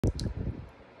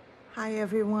Hi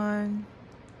everyone,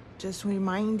 just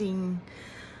reminding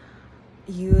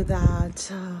you that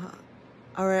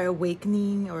our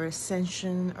awakening or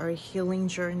ascension or healing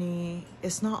journey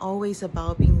is not always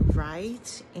about being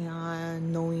right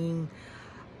and knowing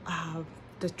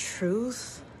the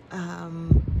truth,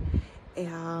 and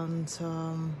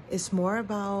it's more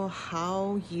about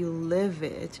how you live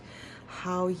it,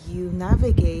 how you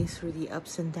navigate through the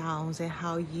ups and downs, and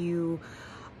how you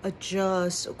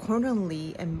adjust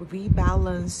accordingly and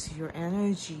rebalance your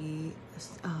energy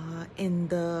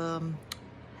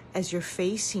as you're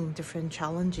facing different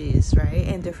challenges, right,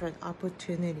 and different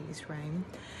opportunities, right?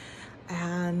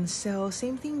 And so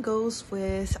same thing goes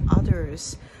with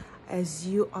others. As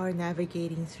you are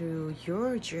navigating through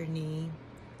your journey,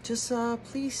 just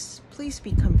please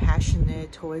be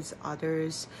compassionate towards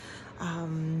others,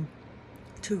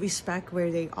 to respect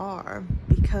where they are,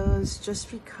 because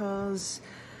just because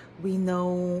we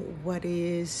know what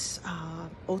is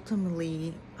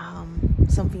ultimately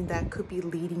something that could be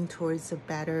leading towards a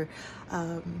better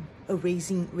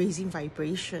raising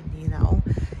vibration,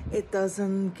 it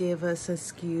doesn't give us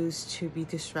excuse to be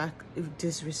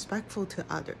disrespectful to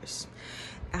others.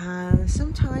 And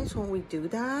sometimes when we do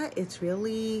that, it's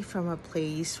really from a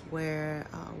place where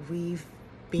we've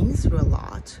been through a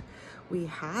lot. We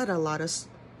had a lot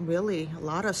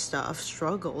of stuff,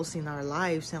 struggles in our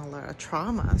lives, and a lot of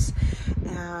traumas.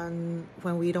 And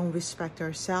when we don't respect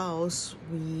ourselves,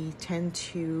 we tend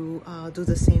to do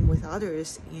the same with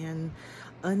others and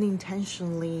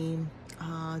unintentionally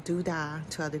do that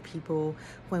to other people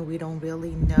when we don't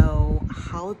really know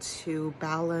how to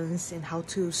balance and how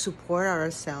to support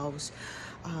ourselves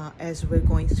as we're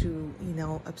going through,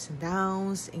 ups and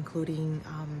downs, including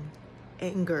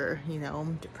anger,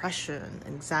 depression,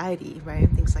 anxiety, right?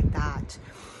 Things like that.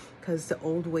 Because the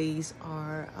old ways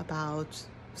are about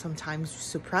sometimes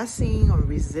suppressing or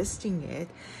resisting it.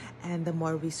 And the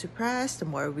more we suppress, the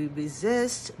more we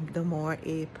resist, the more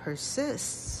it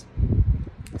persists.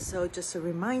 So just a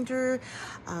reminder,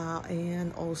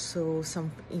 and also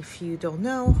if you don't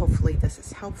know, hopefully this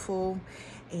is helpful.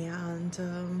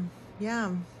 And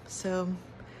yeah, so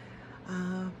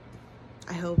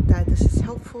I hope that this is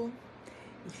helpful.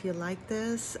 If you like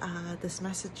this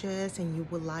messages, and you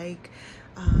would like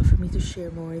for me to share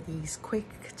more of these quick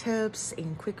tips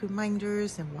and quick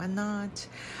reminders and whatnot,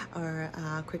 or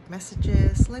quick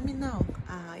messages, let me know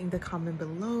in the comment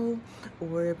below,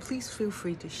 or please feel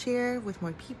free to share with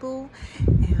more people,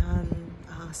 and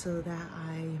so that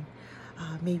I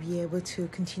may be able to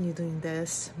continue doing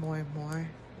this more and more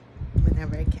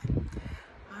whenever I can.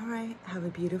 All right, have a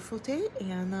beautiful day,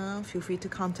 and feel free to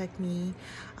contact me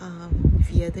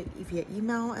via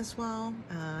email as well.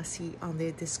 See on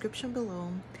the description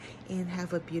below. And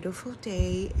have a beautiful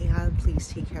day, and please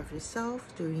take care of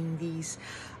yourself during these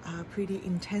pretty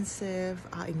intense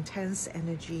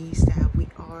energies that we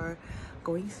are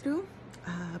going through.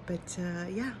 But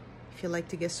yeah, if you'd like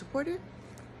to get supported,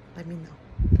 let me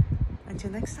know.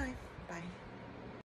 Until next time.